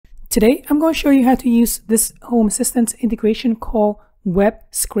Today, I'm going to show you how to use this Home Assistant integration called Web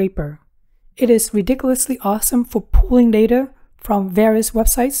Scraper. It is ridiculously awesome for pulling data from various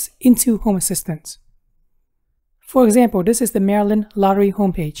websites into Home Assistant. For example, this is the Maryland Lottery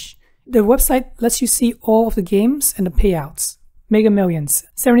homepage. The website lets you see all of the games and the payouts. Mega Millions,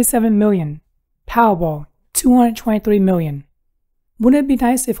 77 million. Powerball, 223 million. Wouldn't it be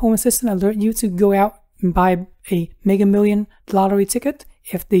nice if Home Assistant alert you to go out and buy a Mega Million lottery ticket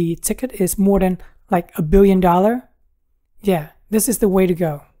if the ticket is more than like $1 billion? Yeah, this is the way to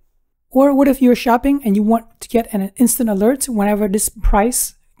go. Or what if you're shopping and you want to get an instant alert whenever this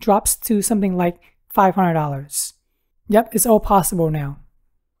price drops to something like $500? Yep, it's all possible now.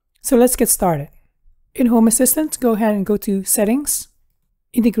 So let's get started. In Home Assistant, go ahead and go to Settings,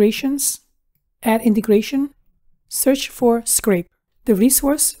 Integrations, Add Integration, search for Scrape. The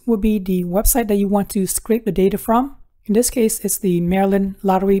resource will be the website that you want to scrape the data from. In this case, it's the Maryland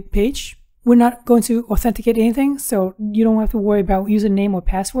Lottery page. We're not going to authenticate anything, so you don't have to worry about username or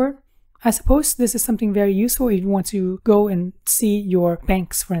password. I suppose this is something very useful if you want to go and see your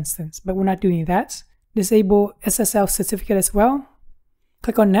banks, for instance, but we're not doing that. Disable SSL certificate as well.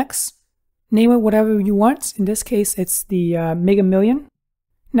 Click on Next. Name it whatever you want. In this case, it's the Mega Million.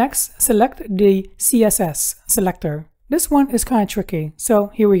 Next, select the CSS selector. This one is kind of tricky, so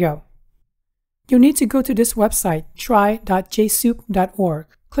here we go. You'll need to go to this website, try.jsoup.org.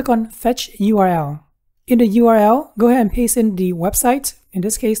 Click on Fetch URL. In the URL, go ahead and paste in the website, in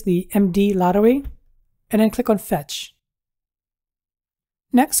this case the MD Lottery, and then click on Fetch.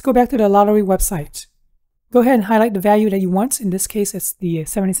 Next, go back to the lottery website. Go ahead and highlight the value that you want. In this case, it's the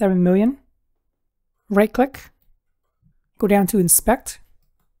 77 million. Right-click, go down to Inspect,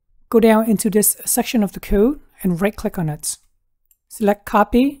 go down into this section of the code, and right-click on it. Select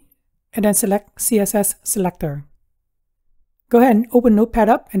Copy, and then select CSS Selector. Go ahead and open Notepad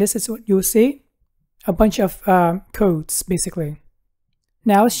up, and this is what you'll see. A bunch of codes, basically.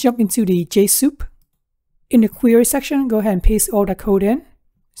 Now let's jump into the JSoup. In the query section, go ahead and paste all the code in.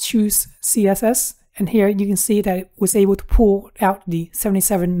 Choose CSS, and here you can see that it was able to pull out the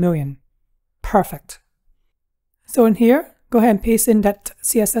 77 million. Perfect. So in here, go ahead and paste in that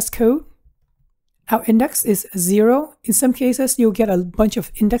CSS code. Our index is 0. In some cases, you'll get a bunch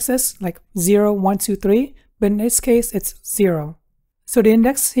of indexes like 0, 1, 2, 3, but in this case, it's 0. So the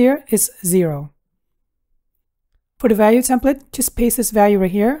index here is 0. For the value template, just paste this value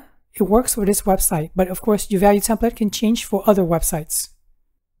right here. It works for this website, but of course, your value template can change for other websites.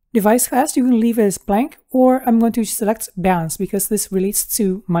 Device class, you can leave it as blank, or I'm going to select balance because this relates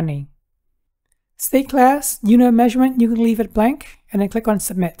to money. State class, unit of measurement, you can leave it blank, and then click on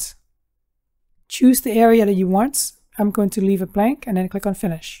Submit. Choose the area that you want. I'm going to leave it blank and then click on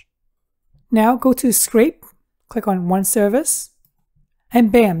Finish. Now go to Scrape, click on One Service,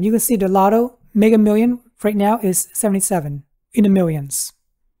 and bam, you can see the Lotto Mega Million right now is 77 in the millions.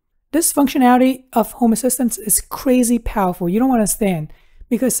 This functionality of Home Assistant is crazy powerful. You don't understand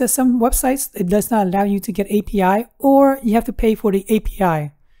because there's some websites it does not allow you to get API or you have to pay for the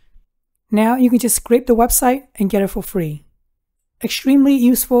API. Now you can just scrape the website and get it for free. Extremely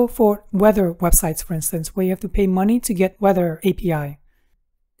useful for weather websites, for instance, where you have to pay money to get weather API.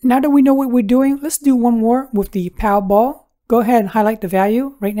 Now that we know what we're doing, let's do one more with the Powerball. Go ahead and highlight the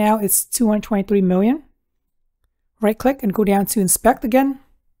value. Right now it's 223 million. Right click and go down to Inspect again.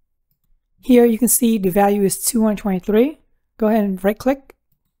 Here you can see the value is 223. Go ahead and right click.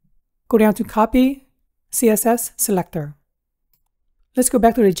 Go down to Copy, CSS Selector. Let's go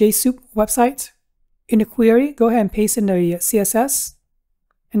back to the JSoup website. In the query, go ahead and paste in the CSS.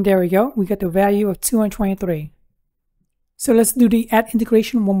 And there we go. We get the value of 223. So let's do the add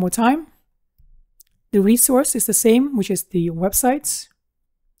integration one more time. The resource is the same, which is the websites.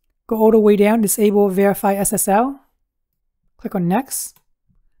 Go all the way down, disable verify SSL. Click on Next.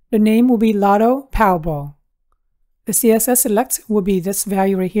 The name will be Lotto Powerball. The CSS select will be this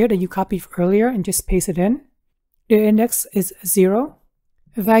value right here that you copied earlier and just paste it in. The index is 0.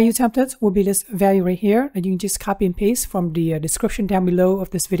 The value template will be this value right here that you can just copy and paste from the description down below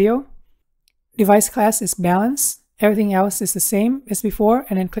of this video. Device class is balance. Everything else is the same as before,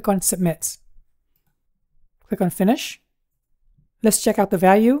 and then click on Submit. Click on Finish. Let's check out the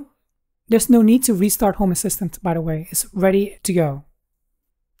value. There's no need to restart Home Assistant, by the way. It's ready to go.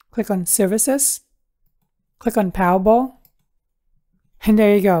 Click on Services. Click on Powerball. And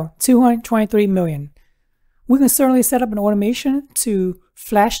there you go, 223 million. We can certainly set up an automation to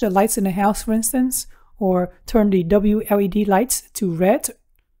flash the lights in the house, for instance, or turn the WLED lights to red,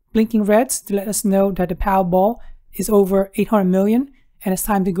 blinking red, to let us know that the Powerball is over 800 million and it's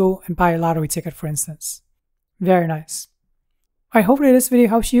time to go and buy a lottery ticket, for instance. Very nice. I hope that this video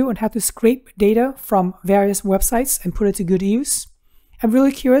helps you on how to scrape data from various websites and put it to good use. I'm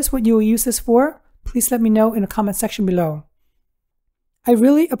really curious what you will use this for. Please let me know in the comment section below. I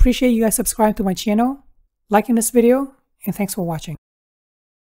really appreciate you guys subscribing to my channel, liking this video, and thanks for watching.